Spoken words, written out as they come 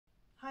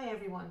Hi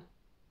everyone,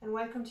 and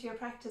welcome to your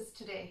practice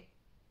today.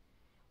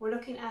 We're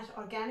looking at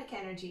organic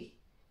energy,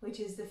 which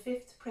is the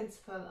fifth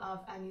principle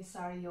of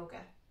Anusara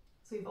Yoga.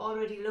 So we've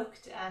already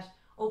looked at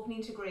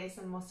opening to grace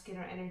and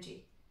muscular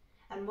energy.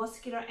 And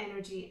muscular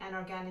energy and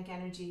organic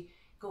energy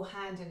go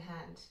hand in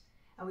hand.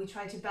 And we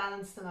try to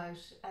balance them out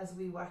as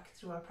we work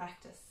through our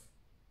practice.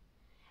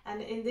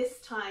 And in this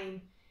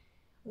time,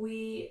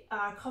 we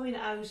are coming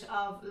out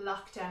of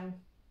lockdown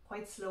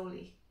quite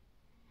slowly.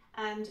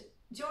 And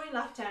during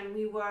lockdown,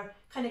 we were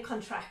kind of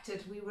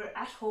contracted. We were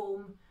at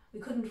home.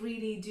 We couldn't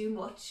really do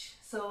much.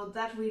 So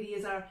that really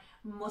is our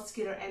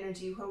muscular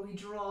energy, where we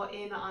draw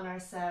in on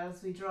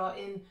ourselves. We draw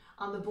in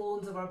on the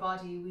bones of our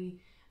body.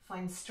 We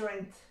find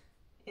strength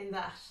in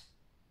that.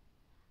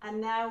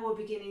 And now we're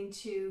beginning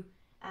to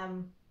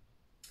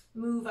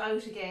move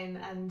out again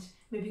and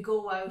maybe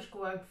go out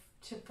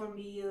for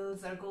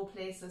meals or go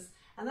places.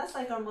 And that's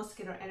like our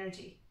muscular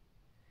energy.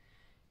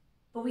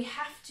 But we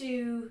have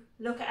to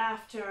look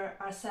after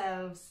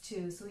ourselves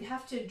too. So we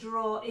have to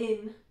draw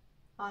in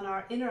on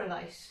our inner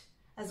light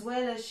as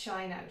well as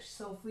shine out.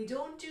 So if we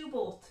don't do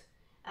both,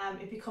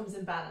 it becomes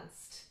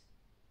imbalanced.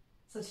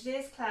 So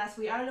today's class,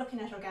 we are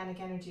looking at organic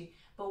energy,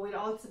 but we'll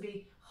also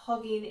be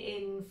hugging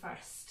in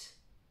first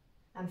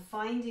and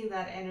finding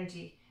that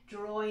energy,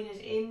 drawing it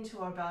into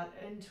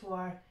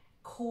our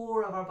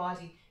core of our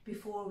body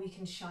before we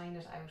can shine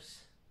it out.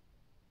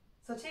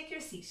 So take your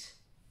seat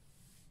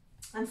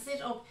and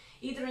sit up,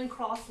 either in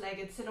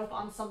cross-legged, sit up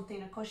on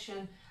something, a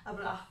cushion, a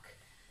block,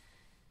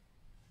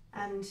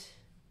 and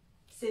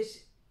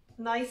sit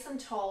nice and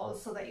tall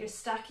so that you're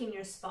stacking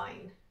your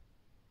spine.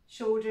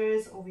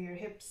 Shoulders over your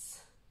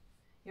hips,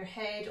 your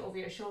head over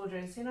your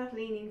shoulders. You're not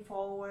leaning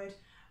forward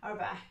or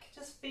back.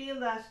 Just feel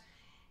that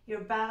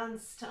you're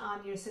balanced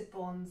on your sit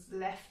bones,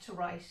 left to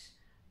right,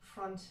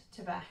 front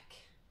to back.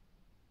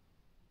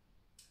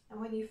 And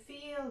when you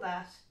feel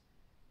that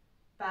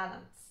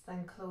balance,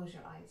 then close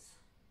your eyes.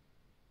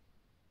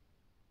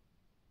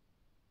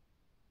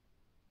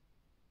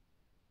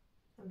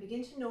 And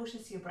begin to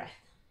notice your breath.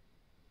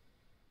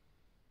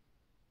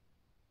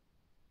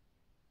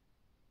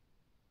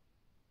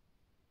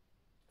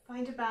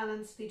 Find a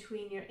balance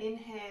between your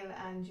inhale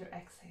and your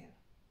exhale.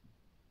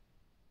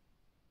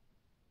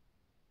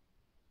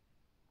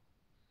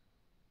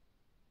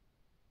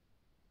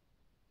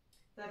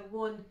 That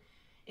one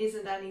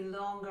isn't any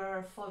longer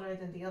or fuller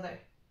than the other.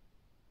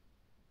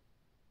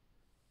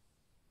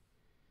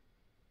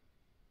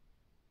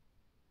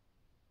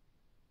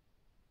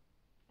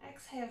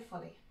 Exhale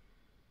fully.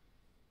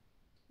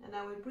 And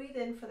now we breathe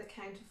in for the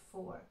count of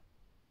 4.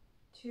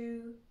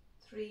 2,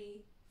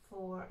 3,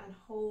 4, and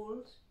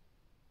hold.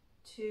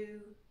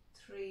 2,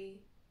 3,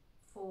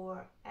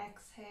 4,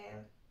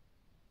 exhale.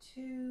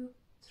 2,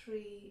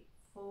 3,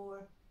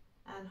 4,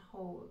 and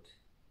hold.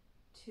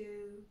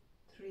 2,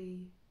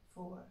 3,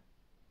 4.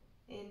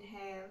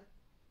 Inhale.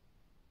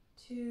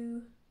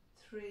 2,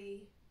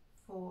 3,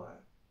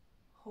 4.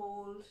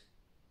 Hold.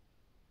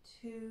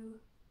 2,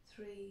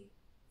 3,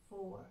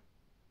 4.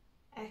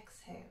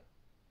 Exhale.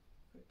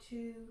 For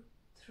 2,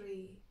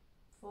 3,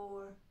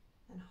 4,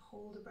 and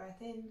hold the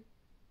breath in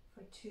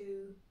for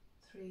 2,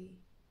 3,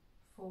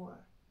 4.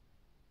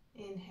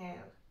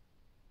 Inhale.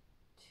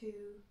 2,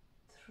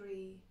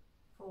 3,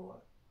 4.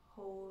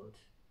 Hold.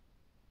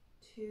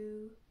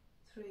 2,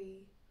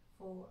 3,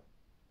 4.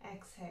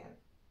 Exhale.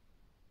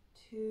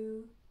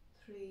 2,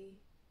 3,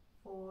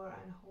 4,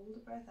 and hold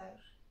the breath out.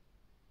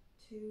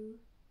 2,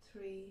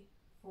 3,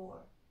 4.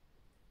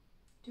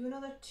 Do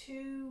another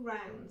 2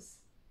 rounds,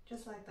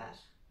 just like that.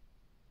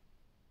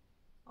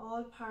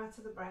 All parts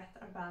of the breath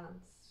are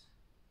balanced.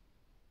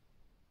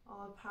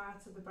 All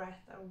parts of the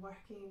breath are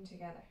working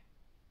together.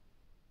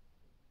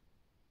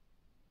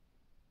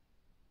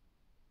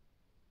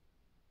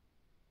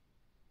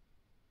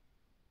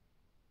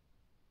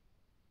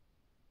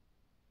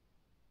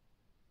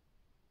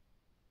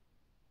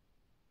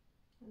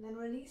 And then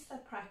release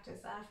that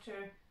practice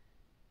after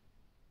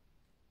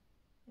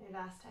your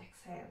last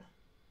exhale.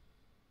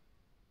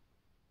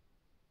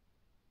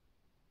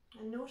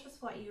 And notice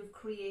what you've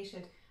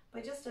created by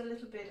just a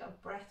little bit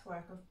of breath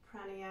work, of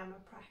pranayama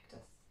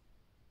practice.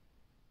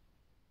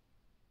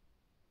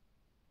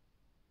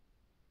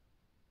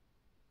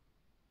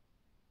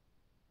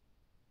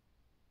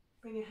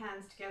 Bring your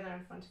hands together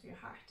in front of your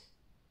heart.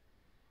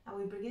 And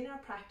we begin our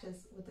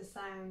practice with the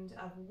sound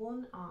of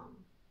one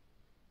arm.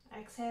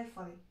 Exhale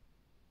fully.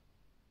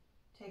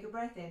 Take a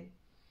breath in.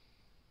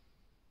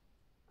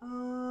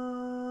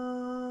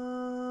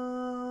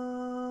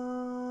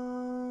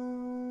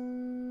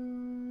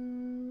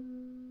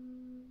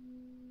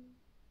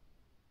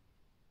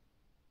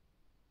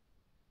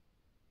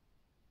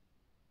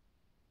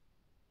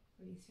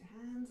 Release your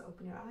hands,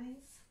 open your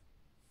eyes.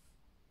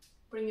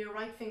 Bring your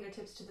right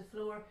fingertips to the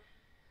floor.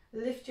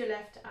 Lift your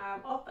left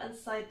arm up and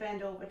side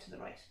bend over to the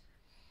right.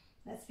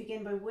 Let's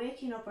begin by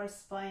waking up our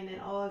spine in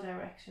all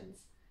directions.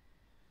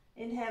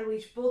 Inhale,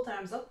 reach both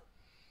arms up.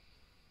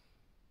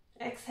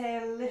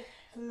 Exhale,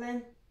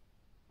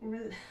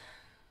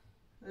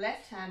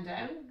 left hand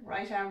down,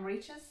 right arm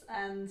reaches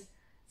and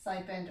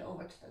Side bend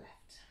over to the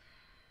left.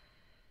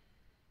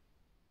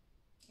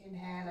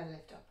 Inhale and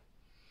lift up.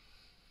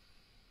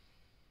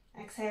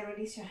 Exhale,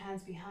 release your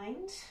hands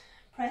behind.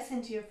 Press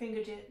into your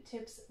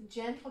fingertips,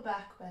 gentle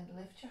back bend,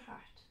 lift your heart.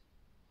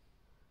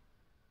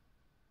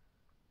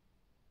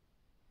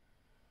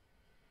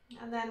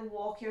 And then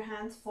walk your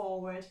hands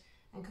forward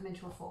and come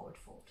into a forward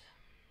fold.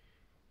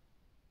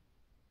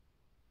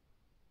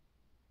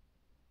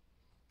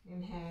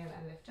 Inhale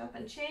and lift up,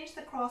 and change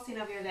the crossing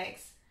of your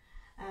legs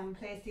and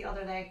place the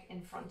other leg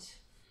in front.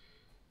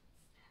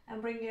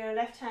 And bring your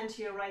left hand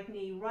to your right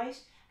knee, right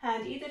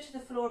hand either to the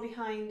floor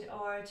behind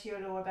or to your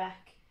lower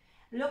back.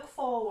 Look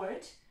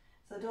forward,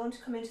 so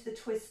don't come into the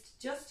twist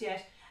just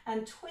yet,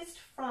 and twist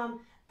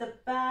from the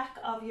back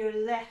of your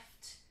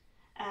left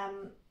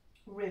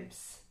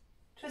ribs.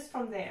 Twist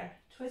from there,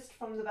 twist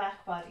from the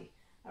back body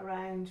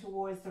around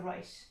towards the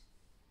right.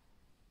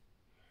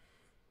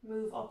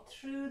 Move up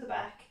through the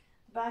back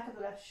of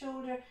the left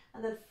shoulder,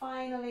 and then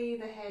finally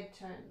the head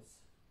turns.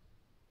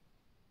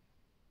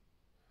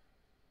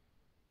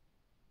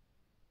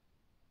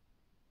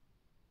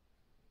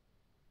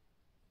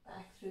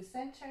 Back through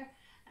center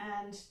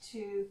and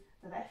to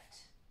the left.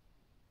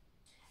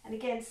 And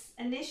again,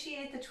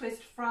 initiate the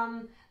twist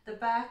from the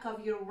back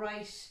of your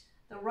right,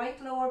 the right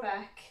lower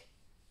back,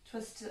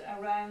 twist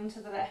around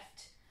to the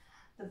left.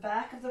 The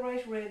back of the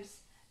right ribs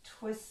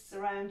twists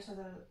around to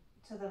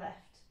the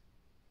left.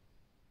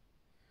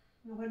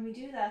 And when we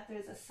do that,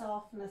 there's a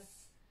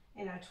softness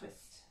in our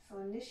twist. So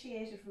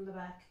initiate it from the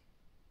back.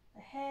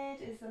 The head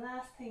is the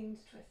last thing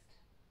to twist.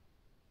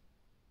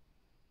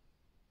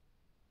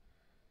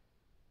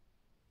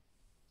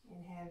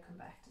 Inhale, come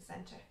back to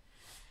center.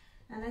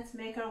 And let's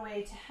make our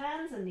way to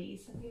hands and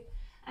knees. If you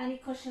have any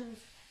cushions,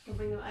 you can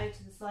bring them out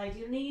to the side.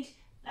 You'll need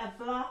a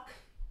block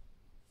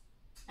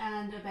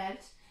and a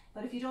belt,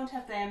 but if you don't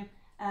have them,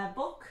 a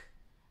book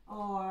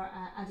or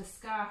and a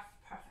scarf,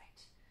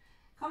 perfect.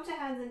 Come to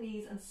hands and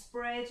knees and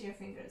spread your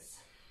fingers.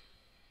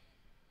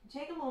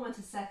 Take a moment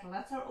to settle.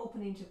 That's our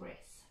opening to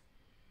grace.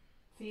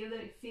 Feel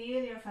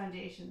your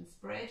foundation,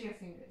 spread your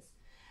fingers.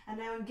 And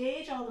now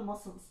engage all the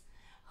muscles.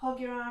 Hug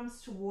your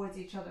arms towards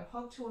each other,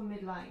 hug to a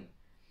midline.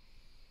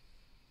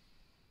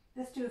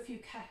 Let's do a few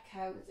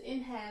cat-cows.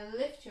 Inhale,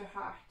 lift your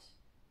heart,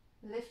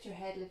 lift your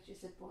head, lift your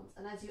sit bones.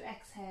 And as you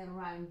exhale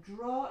round,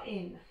 draw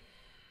in.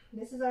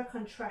 This is our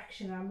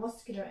contraction, our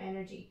muscular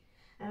energy.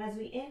 And as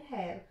we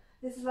inhale,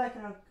 this is like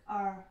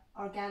our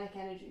organic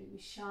energy. We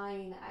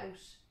shine out.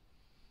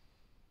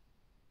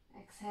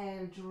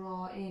 Exhale,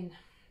 draw in.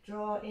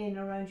 Draw in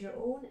around your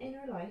own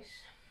inner light.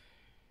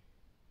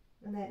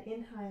 And then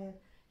inhale,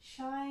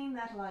 shine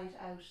that light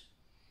out.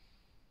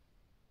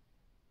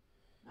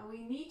 Now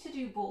we need to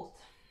do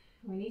both.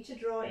 We need to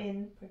draw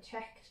in,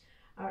 protect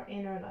our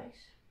inner light.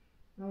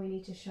 And we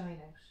need to shine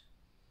out.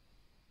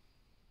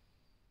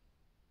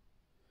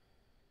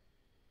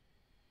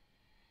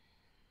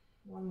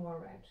 One more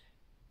round.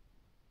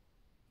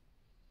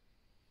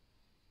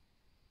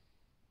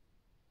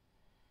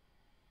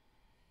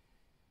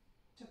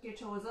 Tuck your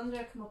toes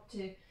under, come up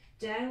to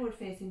downward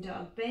facing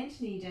dog, bent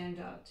knee down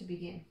dog to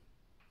begin.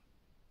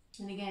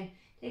 And again,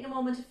 take a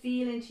moment to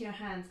feel into your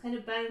hands, kind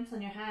of bounce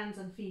on your hands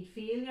and feet,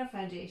 feel your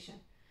foundation.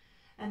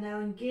 And now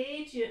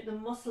engage the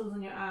muscles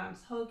in your arms,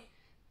 hug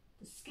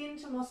the skin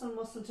to muscle,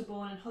 muscle to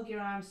bone, and hug your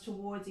arms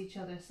towards each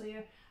other so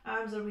your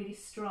arms are really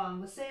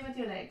strong. The same with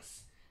your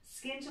legs,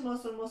 skin to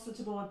muscle, muscle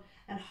to bone,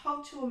 and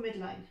hug to a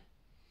midline.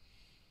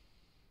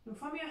 And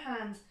from your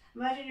hands,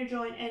 imagine you're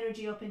drawing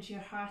energy up into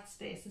your heart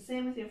space. The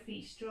same with your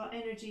feet, draw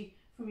energy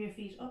from your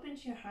feet up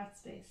into your heart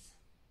space.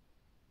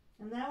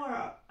 And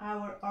now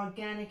our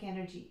organic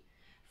energy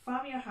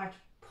from your heart,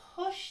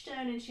 push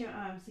down into your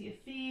arms so you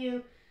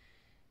feel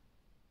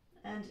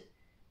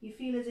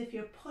as if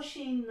you're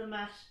pushing the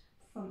mat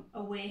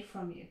away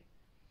from you.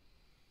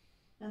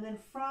 And then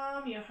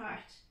from your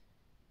heart,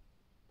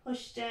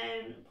 push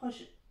down,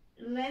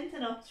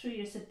 lengthen up through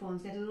your sit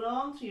bones, get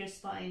long through your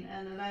spine,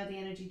 and allow the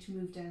energy to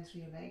move down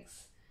through your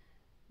legs.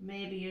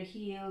 Maybe your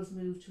heels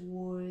move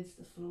towards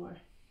the floor.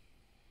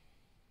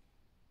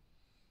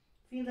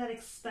 Feel that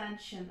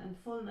expansion and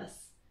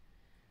fullness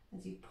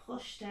as you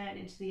push down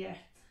into the earth.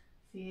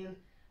 Feel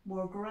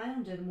more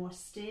grounded, more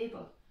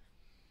stable.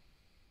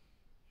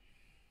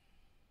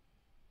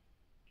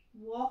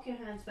 Walk your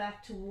hands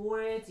back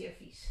towards your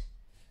feet.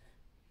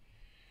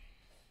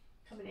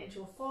 Coming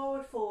into a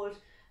forward fold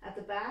at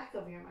the back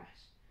of your mat.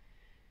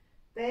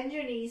 Bend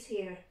your knees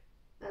here.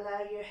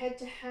 Allow your head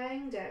to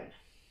hang down.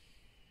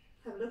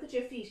 Have a look at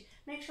your feet.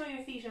 Make sure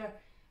your feet are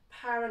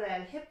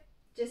parallel, hip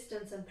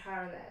distance and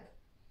parallel.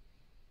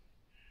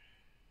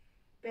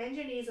 Bend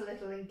your knees a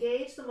little,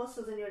 engage the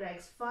muscles in your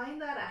legs,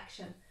 find that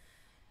action.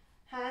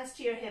 Hands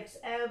to your hips,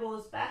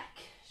 elbows back,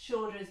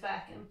 shoulders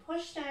back, and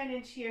push down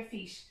into your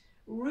feet.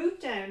 Root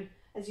down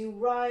as you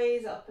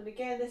rise up. And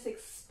again, this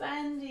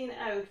expanding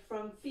out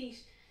from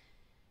feet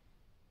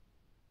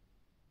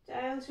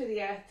down through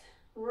the earth,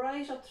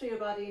 right up through your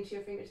body into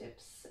your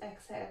fingertips.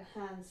 Exhale,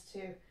 hands to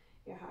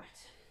your heart.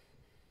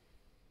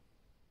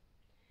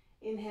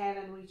 Inhale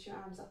and reach your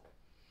arms up.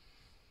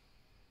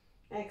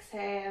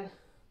 Exhale,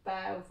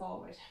 bow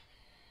forward.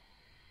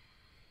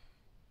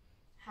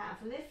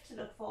 Half a lift to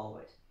look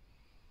forward.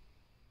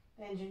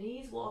 Bend your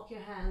knees, walk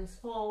your hands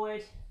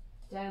forward,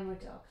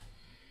 downward dog.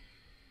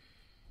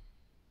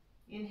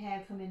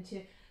 Inhale, come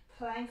into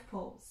plank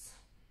pose.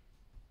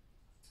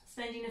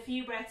 Spending a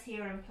few breaths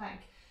here in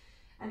plank.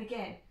 And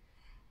again,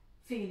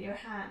 feel your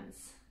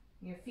hands,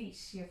 your feet,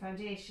 your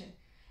foundation.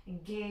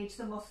 Engage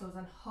the muscles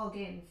and hug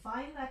in.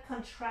 Find that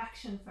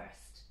contraction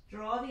first.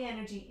 Draw the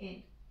energy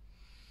in.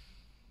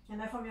 And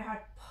now from your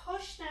heart,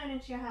 push down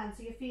into your hands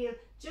so you feel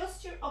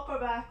just your upper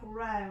back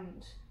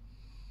round.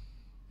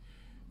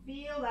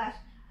 Feel that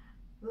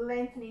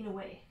lengthening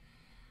away.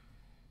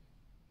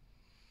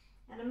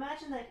 And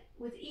imagine that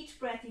with each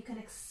breath you can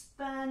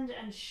expand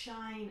and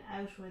shine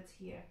outwards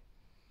here.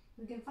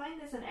 We can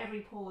find this in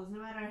every pose, no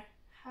matter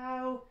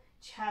how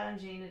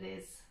challenging it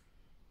is.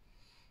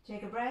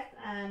 Take a breath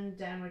and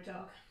downward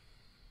dog.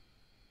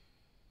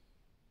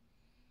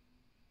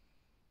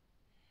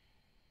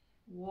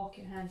 Walk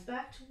your hands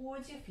back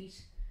towards your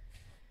feet.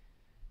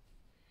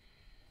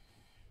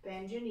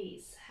 Bend your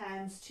knees,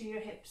 hands to your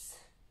hips,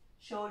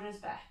 shoulders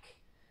back.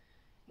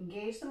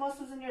 Engage the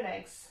muscles in your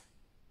legs.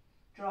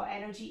 Draw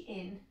energy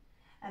in.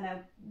 And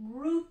now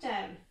root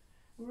down.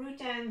 Root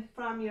down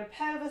from your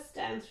pelvis,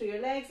 down through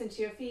your legs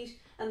into your feet,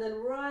 and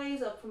then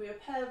rise up from your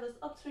pelvis,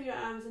 up through your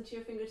arms into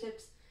your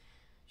fingertips.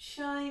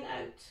 Shine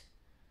out.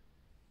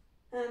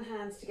 And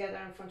hands together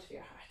in front of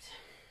your heart.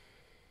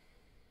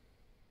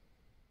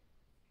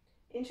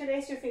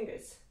 Interlace your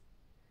fingers.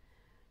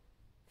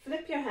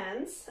 Flip your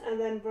hands and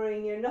then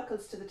bring your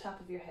knuckles to the top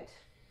of your head.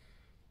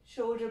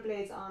 Shoulder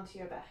blades onto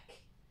your back.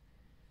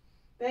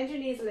 Bend your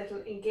knees a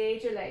little,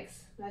 engage your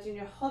legs. Imagine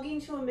you're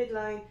hugging to a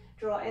midline,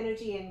 draw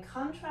energy in,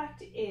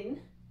 contract in.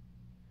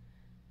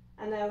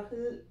 And now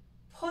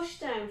push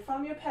down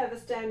from your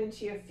pelvis down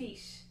into your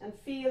feet and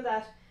feel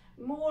that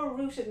more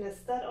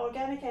rootedness, that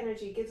organic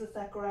energy gives us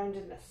that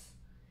groundedness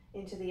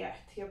into the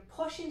earth. You're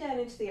pushing down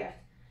into the earth.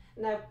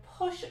 Now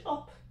push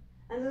up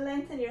and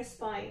lengthen your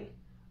spine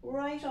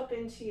right up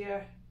into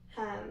your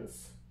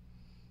hands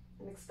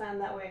and expand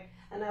that way.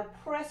 And now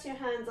press your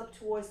hands up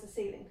towards the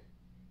ceiling.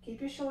 Keep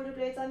your shoulder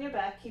blades on your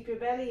back, keep your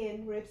belly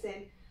in, ribs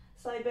in,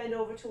 side bend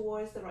over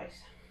towards the right.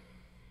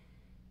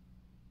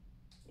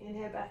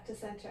 Inhale back to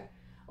center,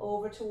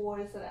 over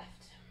towards the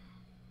left.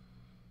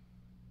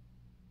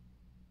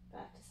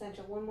 Back to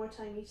center, one more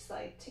time each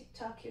side,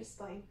 tick-tock your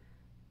spine.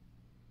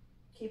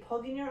 Keep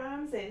hugging your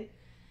arms in.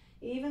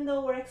 Even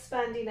though we're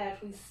expanding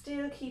out, we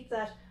still keep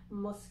that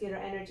muscular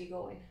energy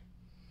going.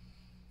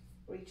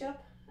 Reach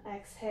up,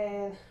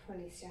 exhale,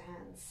 release your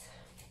hands.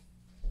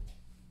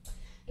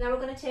 Now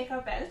we're going to take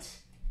our belt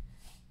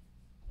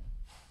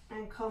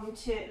and come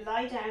to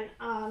lie down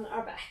on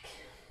our back.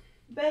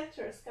 Belt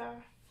or a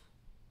scarf.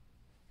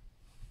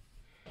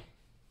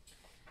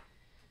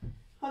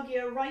 Hug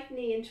your right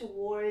knee in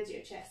towards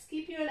your chest.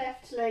 Keep your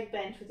left leg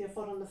bent with your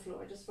foot on the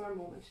floor just for a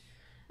moment.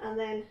 And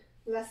then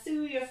lasso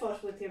your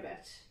foot with your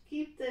belt.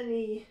 Keep the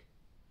knee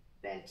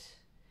bent.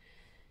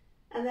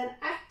 And then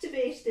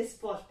activate this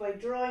foot by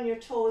drawing your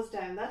toes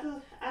down.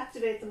 That'll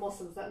activate the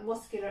muscles, that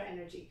muscular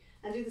energy.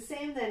 And do the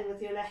same then with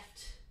your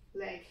left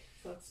leg.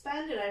 So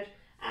expand it out,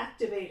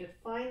 activate it.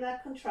 Find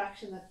that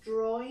contraction, that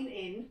drawing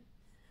in.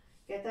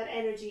 Get that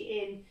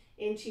energy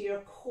into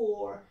your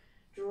core.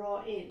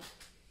 Draw in.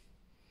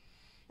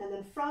 And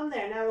then from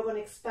there, now we're going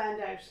to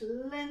expand out.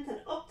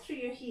 Lengthen up through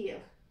your heel.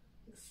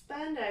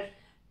 Expand out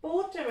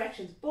both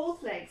directions,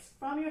 both legs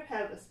from your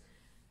pelvis.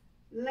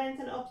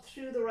 Lengthen up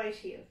through the right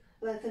heel.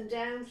 Lengthen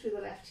down through the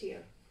left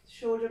heel.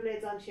 Shoulder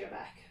blades onto your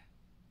back.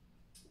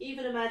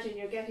 Even imagine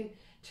you're getting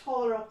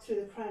taller up through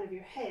the crown of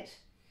your head.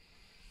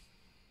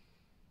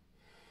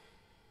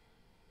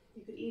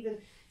 You could even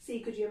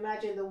see, could you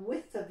imagine the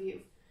width of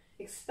you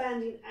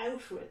expanding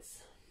outwards?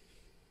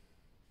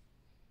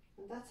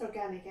 And that's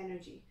organic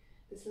energy.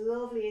 This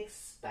lovely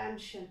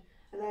expansion,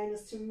 allowing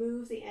us to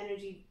move the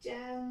energy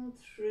down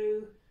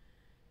through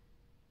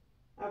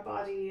our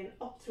body and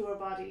up through our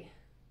body,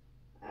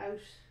 out.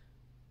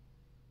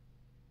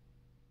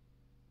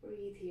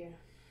 Breathe here.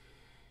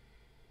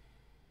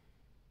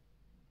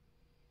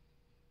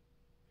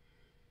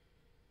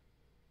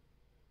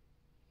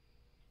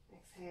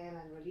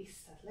 Exhale and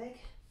release that leg.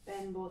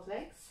 Bend both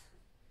legs.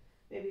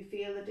 Maybe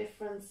feel the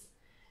difference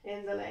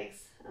in the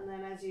legs. And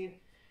then as you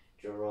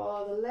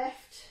draw the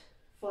left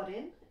foot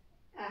in,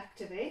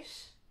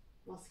 activate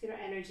muscular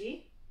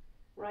energy.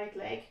 Right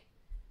leg,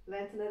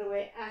 lengthen it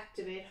away,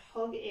 activate,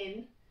 hug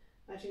in.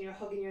 Imagine you're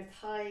hugging your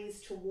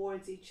thighs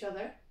towards each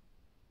other.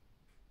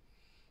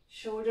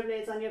 Shoulder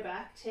blades on your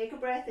back. Take a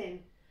breath in.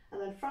 And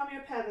then from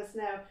your pelvis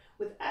now,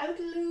 without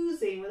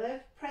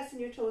pressing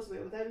your toes away,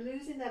 without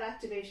losing that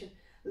activation,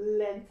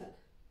 lengthen.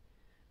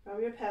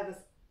 From your pelvis,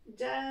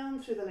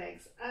 down through the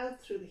legs,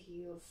 out through the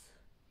heels.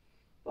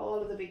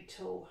 Ball of the big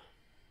toe.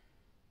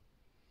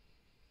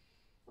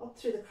 Up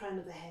through the crown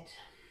of the head.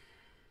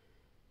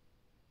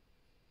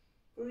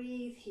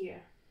 Breathe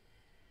here.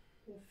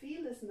 You'll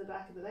feel this in the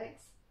back of the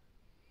legs.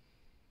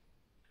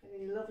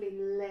 Getting lovely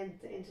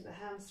length into the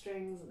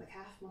hamstrings and the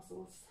calf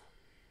muscles.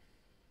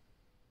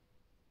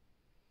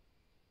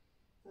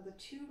 Another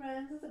 2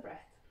 rounds of the breath.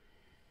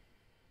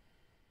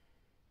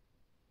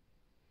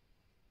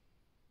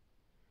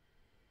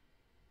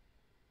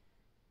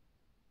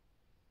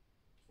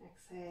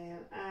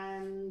 Exhale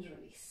and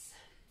release.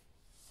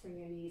 Bring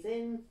your knees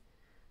in,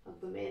 hug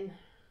them in,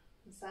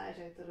 massage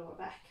out the lower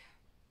back.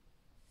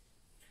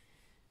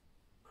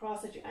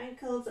 Cross at your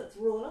ankles, let's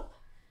roll up.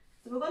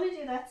 So we're going to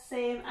do that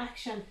same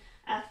action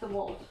at the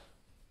wall.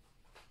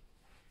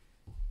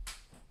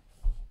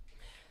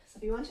 So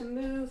if you want to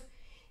move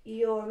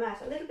your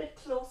mat a little bit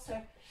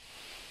closer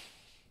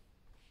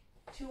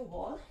to a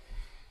wall,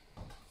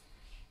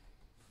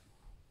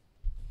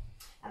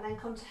 and then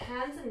come to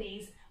hands and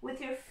knees with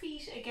your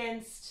feet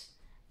against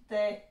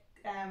the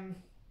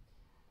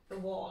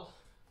wall,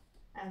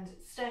 and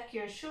stack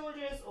your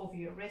shoulders over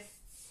your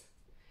wrists.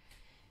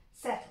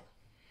 Settle.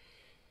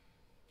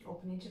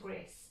 Opening to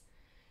grace.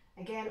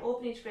 Again,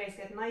 opening to grace,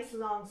 get nice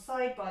long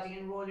side body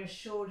and roll your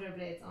shoulder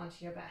blades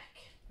onto your back.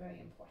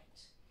 Very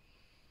important.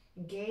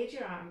 Engage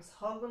your arms,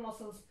 hug the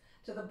muscles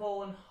to the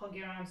bone, hug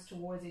your arms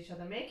towards each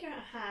other. Make your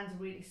hands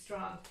really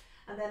strong.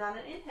 And then on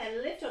an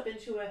inhale, lift up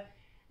into a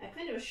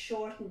kind of a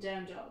shortened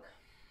down dog.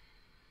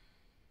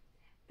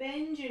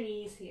 Bend your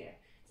knees here.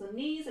 So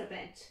knees are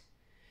bent.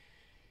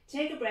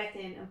 Take a breath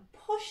in and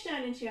push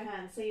down into your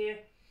hands. So you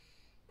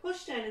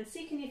push down and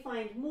see, can you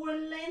find more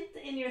length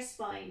in your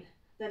spine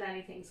than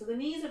anything. So the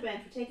knees are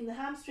bent. We're taking the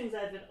hamstrings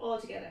out of it all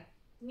together.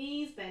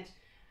 Knees bent.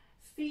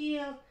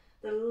 Feel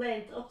the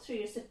length up through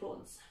your sit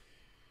bones.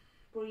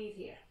 Breathe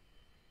here.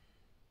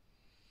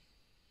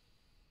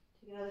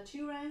 Take another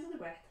 2 rounds of the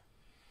breath.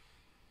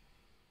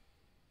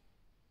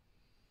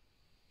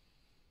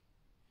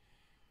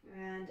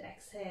 And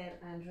exhale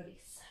and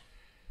release.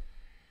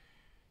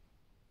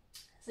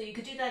 So you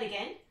could do that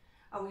again,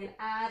 or we'll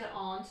add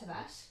on to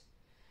that.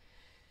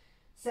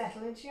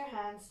 Settle into your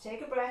hands,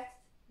 take a breath,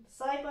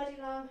 side body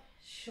long,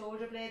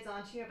 shoulder blades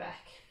onto your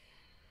back.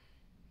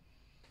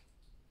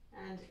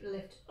 And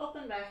lift up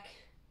and back,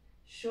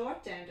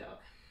 short down dog.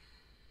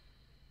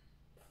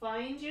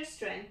 Find your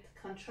strength,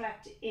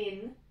 contract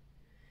in,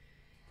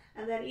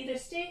 and then either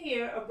stay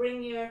here or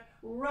bring your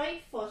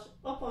right foot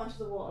up onto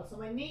the wall. So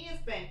my knee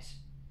is bent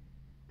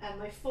and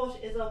my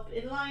foot is up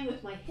in line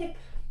with my hip.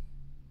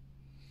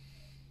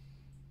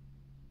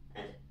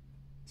 And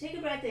take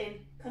a breath in,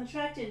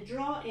 contract in,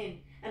 draw in,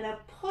 and now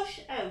push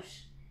out,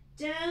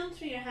 down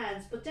through your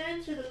hands, but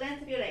down through the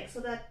length of your legs,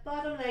 so that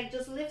bottom leg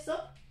just lifts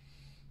up.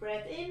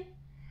 Breath in,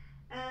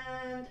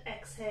 and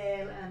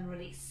exhale and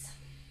release.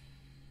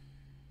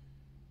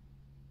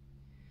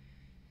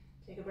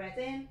 Take a breath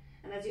in,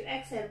 and as you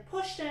exhale,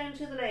 push down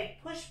to the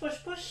leg, push,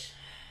 push, push,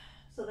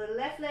 so the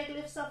left leg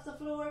lifts off the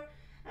floor,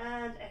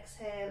 and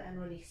exhale and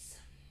release.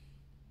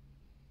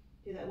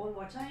 Do that one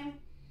more time.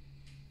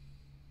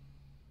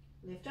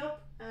 Lift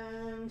up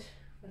and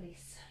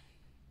release.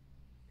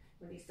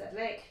 Release that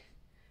leg.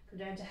 Come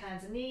down to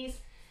hands and knees.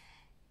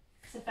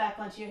 Sit back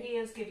onto your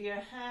heels. Give your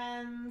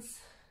hands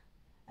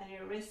and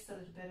your wrists a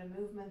little bit of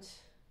movement.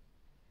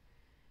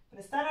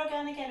 But it's that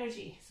organic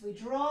energy. So we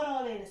draw it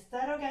all in. It's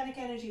that organic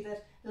energy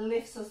that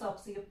lifts us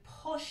up. So you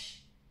push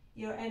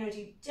your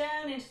energy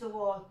down into the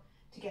wall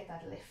to get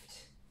that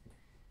lift.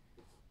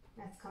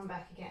 Let's come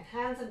back again.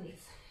 Hands and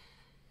knees.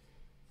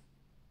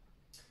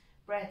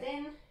 Breath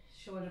in.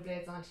 Shoulder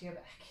blades onto your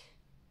back.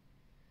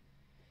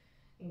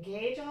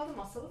 Engage all the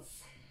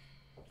muscles.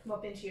 Come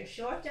up into your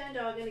short down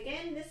dog, and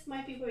again this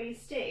might be where you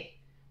stay,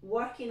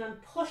 working on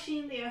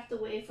pushing the earth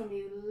away from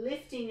you,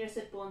 lifting your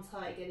sit bones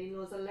high, getting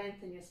loads of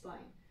length in your spine.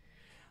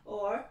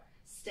 Or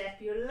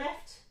step your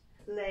left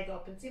leg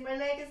up, and see my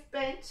leg is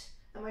bent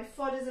and my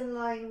foot is in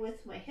line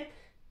with my hip.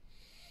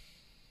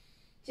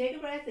 Take a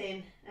breath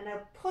in and now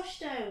push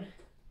down,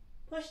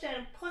 push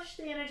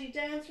the energy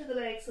down through the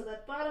leg so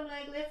that bottom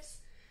leg lifts,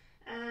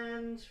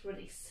 and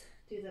release.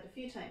 Do that a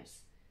few times.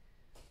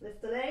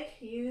 Lift the leg,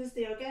 use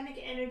the organic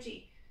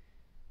energy.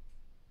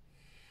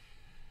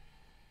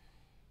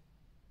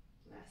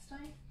 Last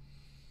time.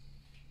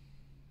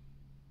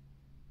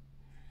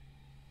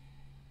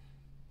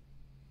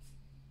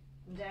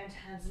 Come down to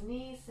hands and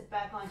knees, sit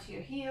back onto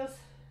your heels.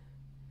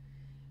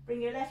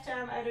 Bring your left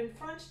arm out in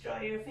front,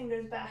 draw your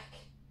fingers back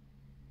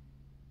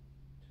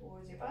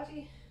towards your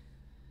body.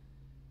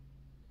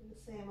 Do the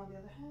same on the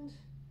other hand.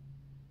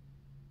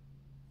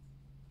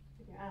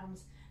 With your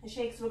arms and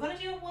shake. So we're going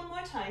to do it one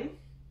more time.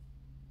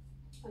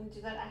 I'm going to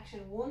do that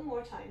action one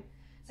more time.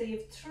 So you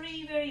have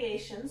 3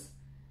 variations.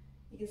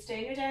 You can stay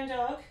in your down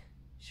dog,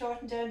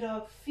 shorten down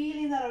dog,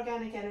 feeling that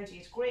organic energy.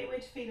 It's a great way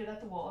to feel it at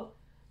the wall.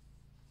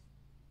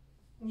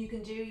 You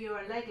can do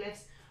your leg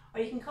lifts, or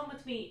you can come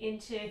with me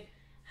into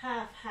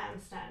half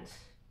handstand.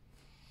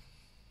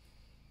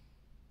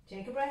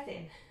 Take a breath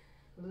in,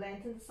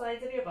 lengthen the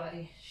sides of your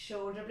body,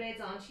 shoulder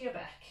blades onto your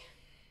back.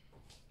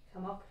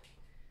 Come up,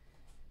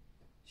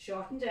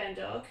 shorten down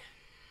dog.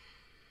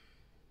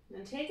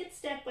 And take it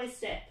step by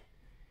step.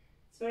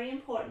 It's very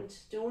important,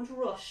 don't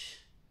rush.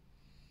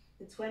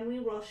 It's when we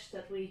rush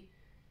that we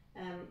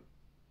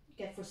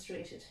get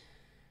frustrated.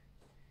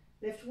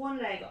 Lift one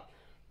leg up.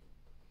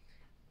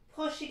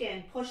 Push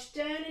again, push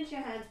down into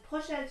your hands,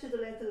 push out through the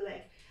length of the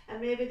leg,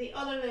 and maybe the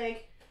other leg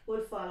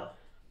will follow.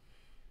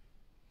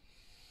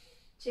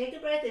 Take a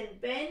breath in,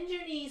 bend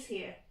your knees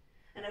here,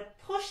 and now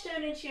push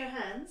down into your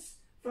hands.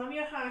 From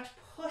your heart,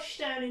 push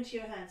down into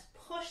your hands.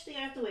 Push the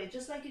earth away,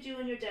 just like you do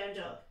in your down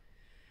dog.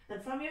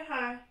 And from your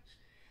heart,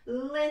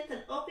 lengthen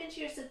up into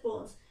your sit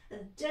bones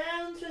and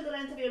down through the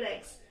length of your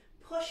legs.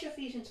 Push your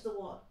feet into the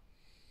wall.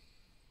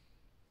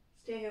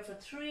 Stay here for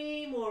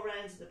 3 more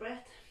rounds of the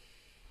breath.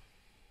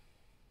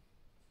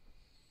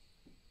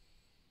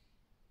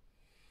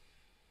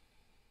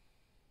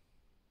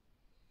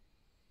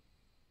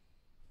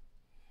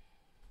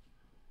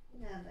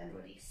 And then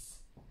release.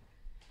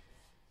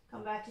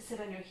 Come back to sit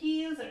on your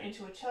heels or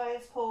into a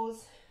child's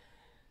pose.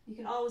 You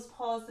can always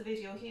pause the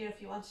video here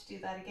if you want to do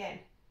that again.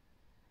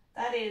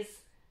 That is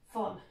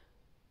fun,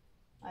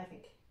 I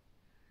think.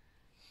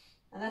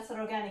 And that's what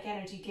organic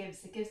energy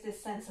gives. It gives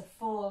this sense of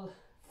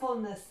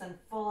fullness and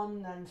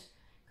fun and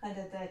kind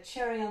of the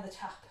cherry on the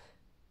top.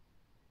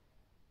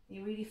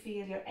 You really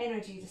feel your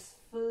energy just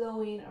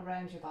flowing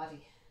around your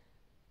body.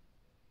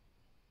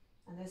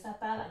 And there's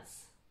that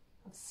balance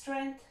of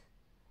strength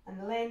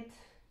and length,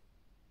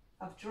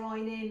 of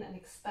drawing in and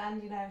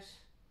expanding out.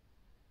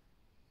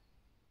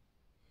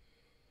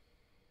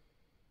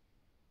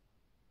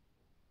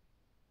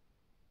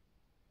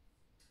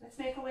 Let's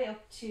make our way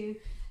up to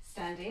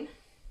standing.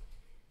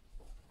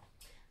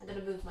 I'm going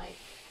to move my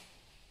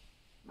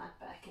mat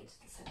back into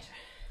the center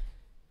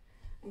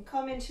and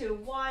come into a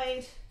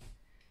wide,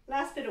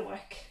 last bit of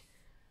work,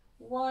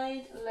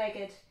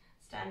 wide-legged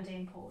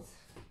standing pose.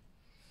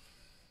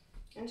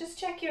 And just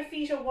check your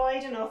feet are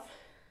wide enough,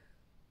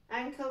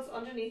 ankles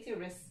underneath your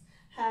wrists,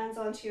 hands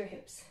onto your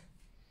hips.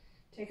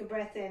 Take a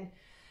breath in.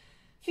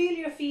 Feel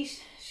your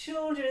feet,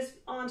 shoulders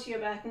onto your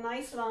back,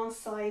 nice long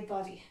side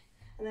body.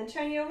 And then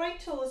turn your right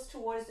toes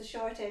towards the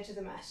short edge of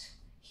the mat.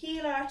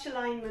 Heel arch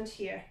alignment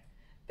here.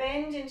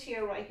 Bend into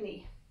your right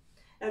knee.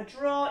 Now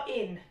draw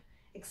in,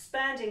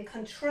 expanding,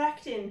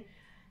 contracting,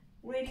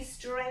 really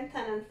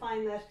strengthen and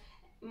find that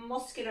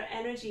muscular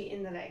energy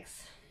in the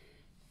legs.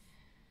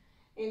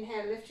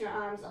 Inhale, lift your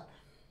arms up.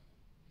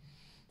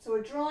 So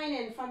we're drawing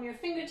in from your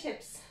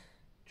fingertips,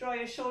 draw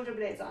your shoulder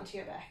blades onto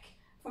your back.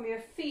 From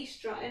your feet,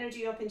 draw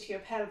energy up into your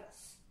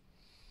pelvis.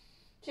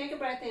 Take a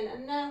breath in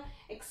and now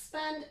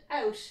expand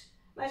out.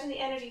 Imagine the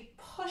energy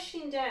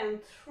pushing down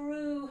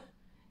through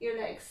your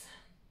legs,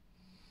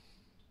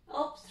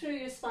 up through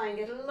your spine,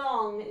 get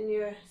long in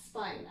your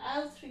spine,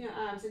 out through your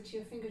arms into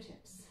your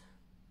fingertips.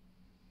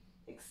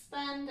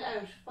 Expand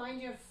out,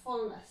 find your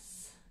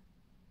fullness.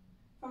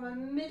 From a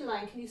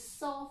midline, can you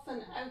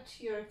soften out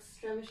to your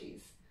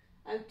extremities,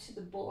 out to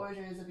the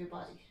borders of your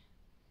body?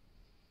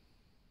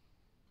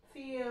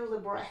 Feel the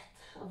breadth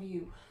of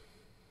you,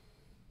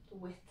 the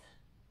width.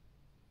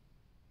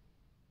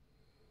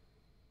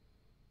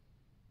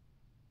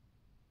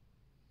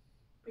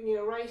 Bring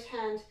your right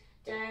hand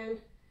down,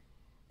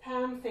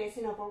 palm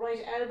facing up, or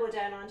right elbow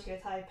down onto your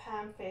thigh,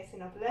 palm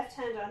facing up, left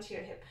hand onto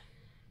your hip.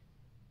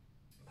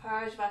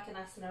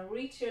 Parsvakonasana,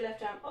 reach your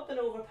left arm up and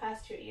over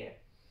past your ear.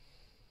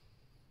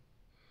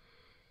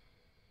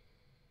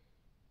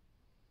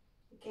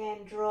 Again,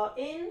 draw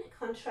in,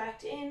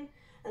 contract in,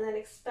 and then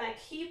expand.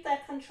 Keep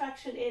that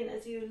contraction in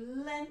as you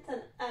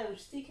lengthen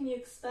out. See, can you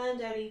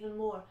expand out even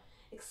more?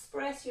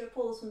 Express your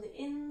pose from the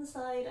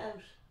inside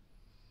out.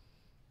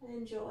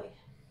 Enjoy.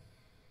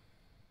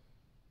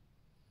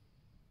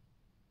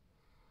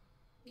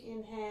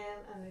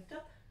 Inhale and lift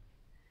up.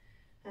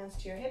 Hands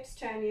to your hips.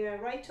 Turn your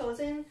right toes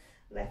in,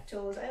 left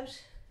toes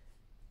out.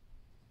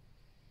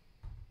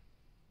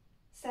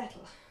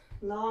 Settle.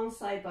 Long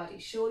side body.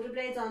 Shoulder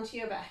blades onto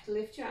your back.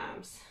 Lift your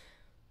arms.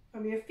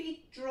 From your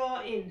feet,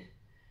 draw in.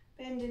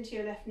 Bend into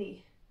your left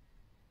knee.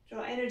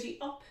 Draw energy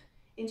up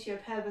into your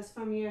pelvis.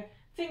 From your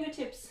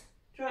fingertips,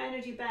 draw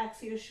energy back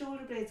so your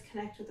shoulder blades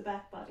connect with the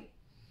back body.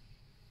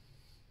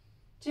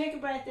 Take a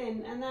breath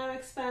in and now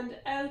expand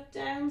out,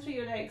 down through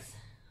your legs,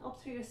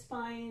 up through your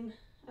spine,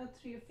 out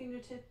through your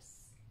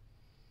fingertips.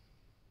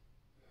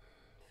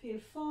 Feel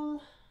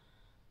full.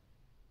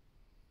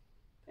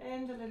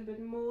 Bend a little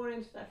bit more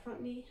into that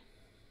front knee.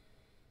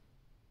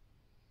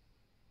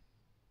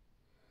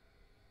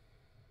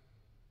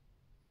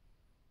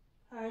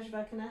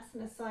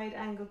 Parsvakonasana, side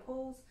angle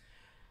pose.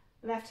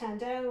 Left hand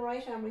down,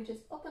 right arm reaches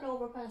up and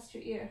over past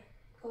your ear.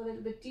 Go a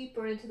little bit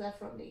deeper into that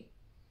front knee.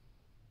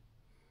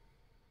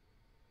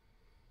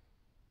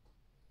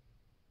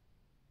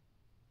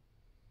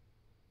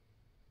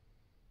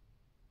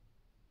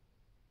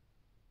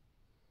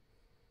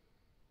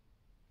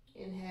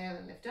 Inhale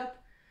and lift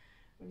up.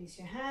 Release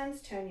your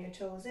hands, turn your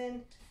toes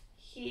in.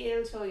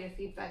 Heel toe your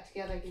feet back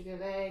together, give your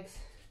legs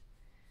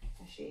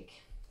a shake.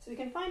 So we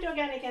can find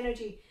organic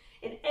energy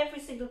in every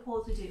single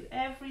pose we do,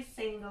 every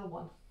single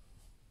one.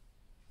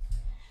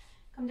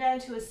 Come down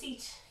to a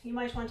seat. You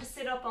might want to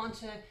sit up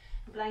onto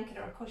a blanket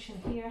or a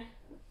cushion here.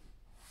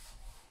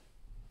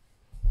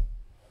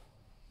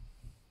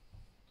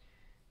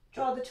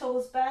 Draw the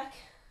toes back,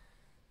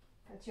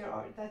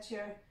 That's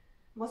your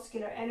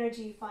muscular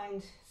energy.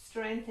 Find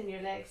strength in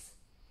your legs.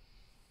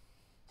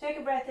 Take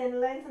a breath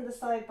in, lengthen the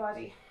side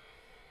body.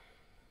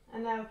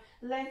 And now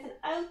lengthen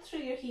out through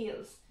your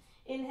heels.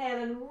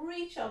 Inhale and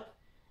reach up.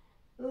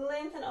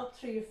 Lengthen up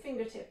through your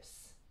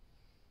fingertips.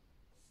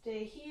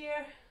 Stay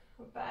here.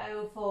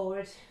 Bow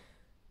forward.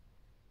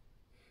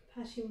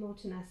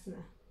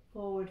 Paschimottanasana.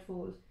 Forward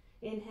fold.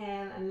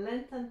 Inhale and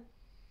lengthen.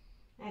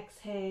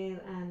 Exhale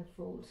and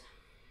fold.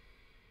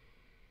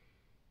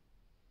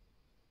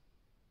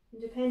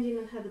 And depending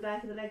on how the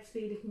back of the legs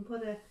feel, you can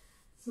put a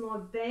small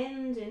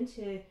bend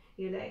into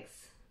your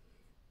legs.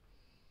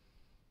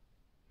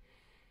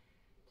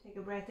 Take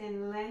a breath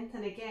in,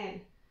 lengthen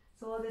again.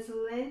 So all this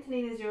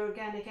lengthening is your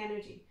organic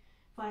energy.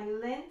 Find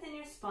length in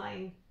your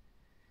spine.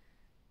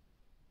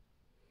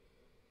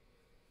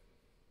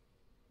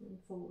 And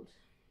fold.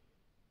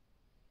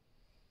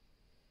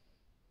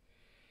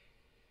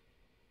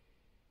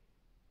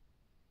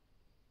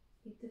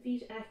 Keep the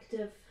feet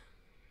active.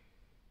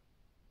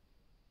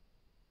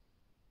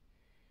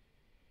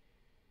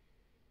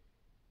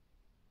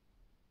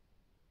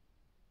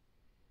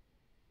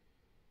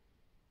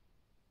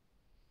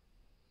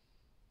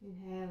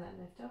 Inhale and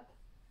lift up.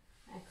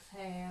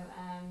 Exhale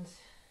and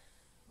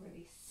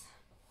release.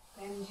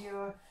 Bend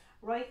your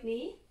right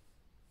knee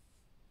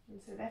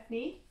into your left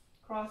knee.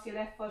 Cross your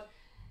left foot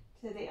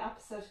to the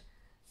opposite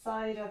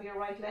side of your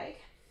right leg.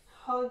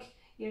 Hug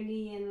your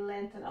knee and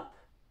lengthen up.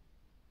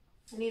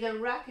 And either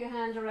wrap your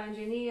hand around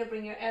your knee or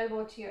bring your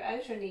elbow to your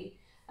outer knee.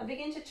 And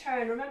begin to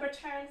turn. Remember,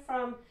 turn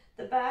from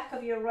the back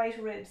of your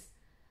right ribs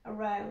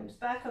around.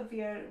 Back of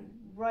your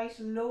right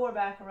lower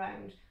back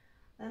around.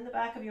 Then the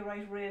back of your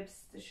right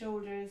ribs, the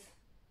shoulders.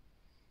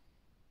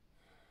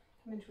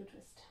 Come into a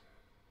twist.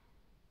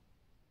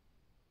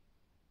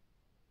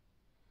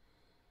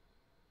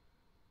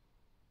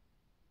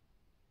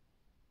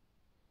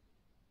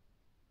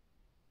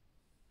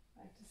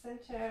 Back to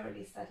center,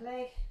 release that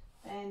leg.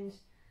 Bend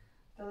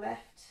the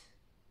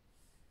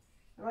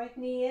right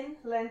knee in,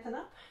 lengthen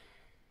up.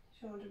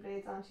 Shoulder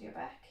blades onto your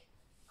back.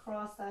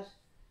 Cross that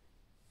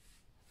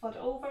foot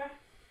over.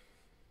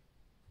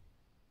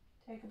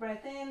 Take a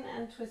breath in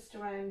and twist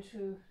around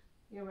to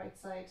your right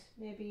side.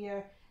 Maybe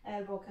your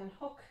elbow can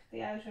hook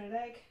the outer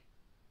leg,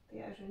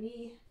 the outer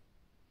knee.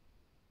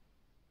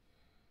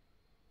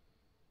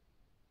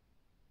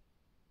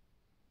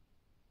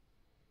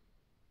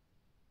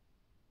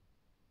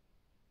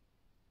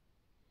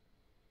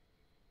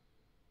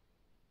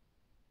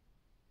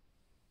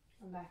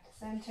 And back to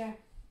center.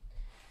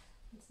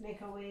 Let's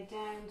make our way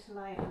down to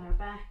lie on our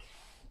back.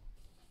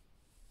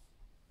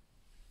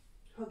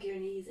 Hug your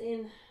knees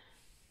in.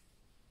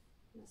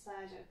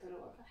 Massage out the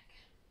lower back.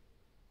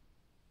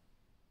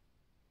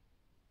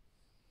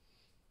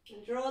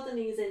 And draw the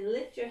knees in,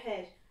 lift your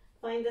head.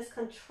 Find this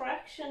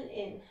contraction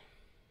in.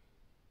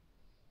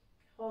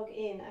 Hug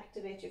in,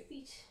 activate your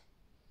feet.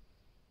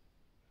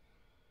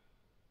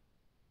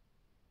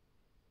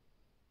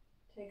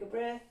 Take a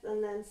breath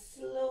and then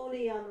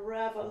slowly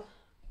unravel.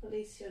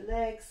 Release your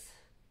legs,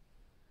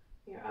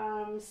 your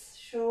arms,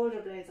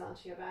 shoulder blades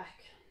onto your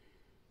back.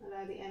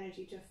 Allow the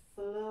energy to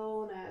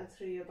flow now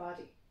through your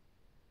body.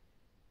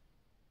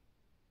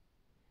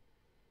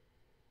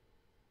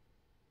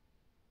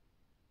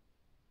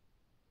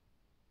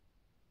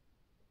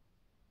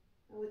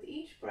 And with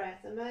each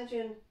breath,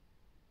 imagine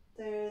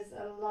there's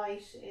a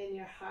light in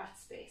your heart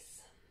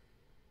space.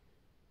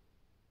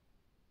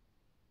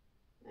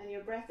 And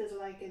your breath is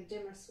like a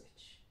dimmer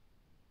switch.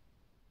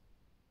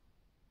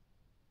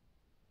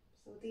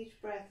 So with each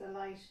breath, the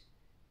light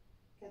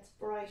gets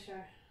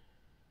brighter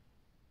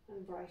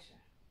and brighter.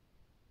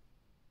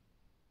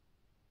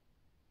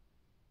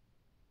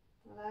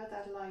 Allow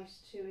that light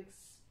to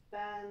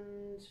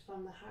expand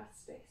from the heart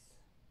space.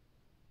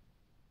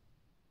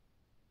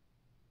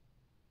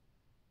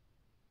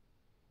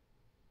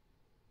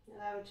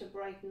 Allow it to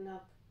brighten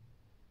up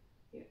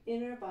your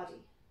inner body.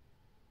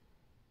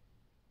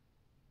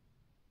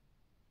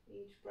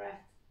 Each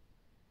breath,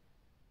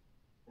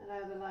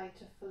 allow the light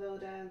to flow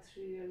down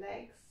through your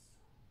legs,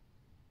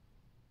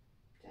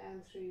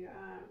 down through your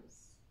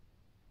arms.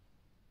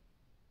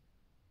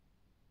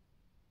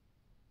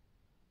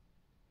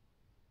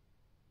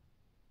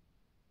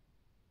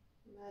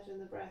 Imagine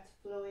the breath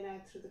flowing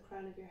out through the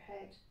crown of your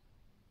head,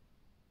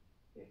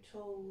 your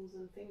toes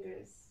and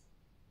fingers.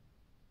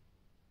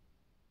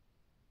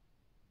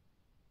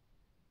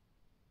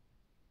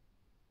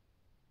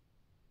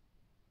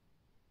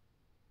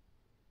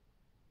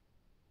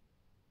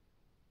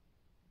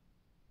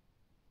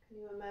 Can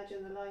you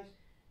imagine the light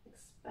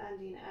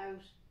expanding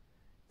out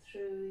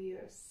through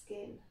your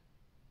skin,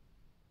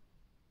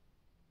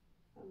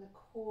 from the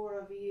core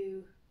of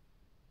you,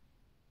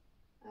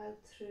 out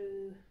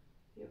through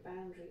your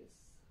boundaries,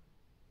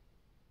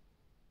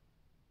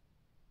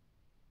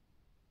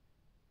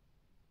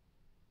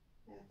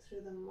 out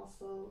through the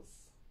muscles,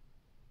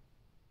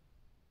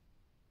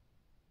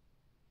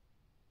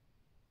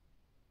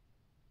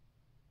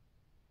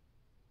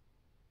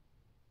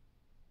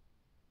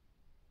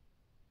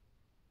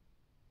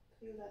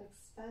 feel Feel that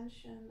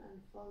expansion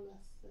and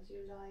fullness as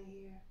you lie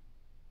here.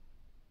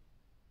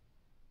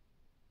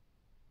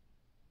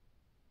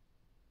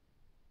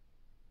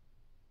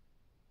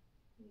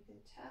 You can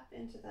tap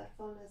into that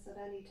fullness at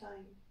any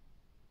time.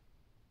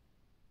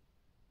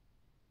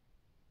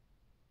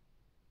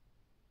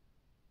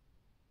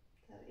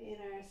 That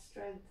inner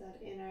strength, that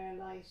inner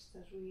light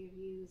that we have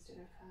used in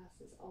our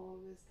past is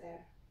always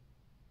there.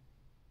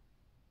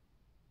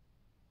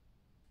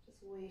 Just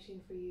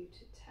waiting for you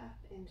to tap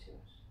into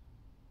it.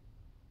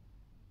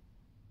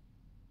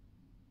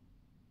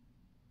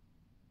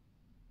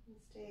 And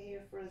stay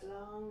here for as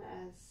long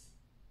as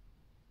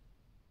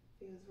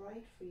feels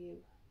right for you.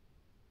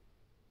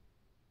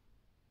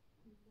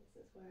 And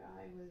this is where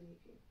I will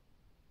leave you.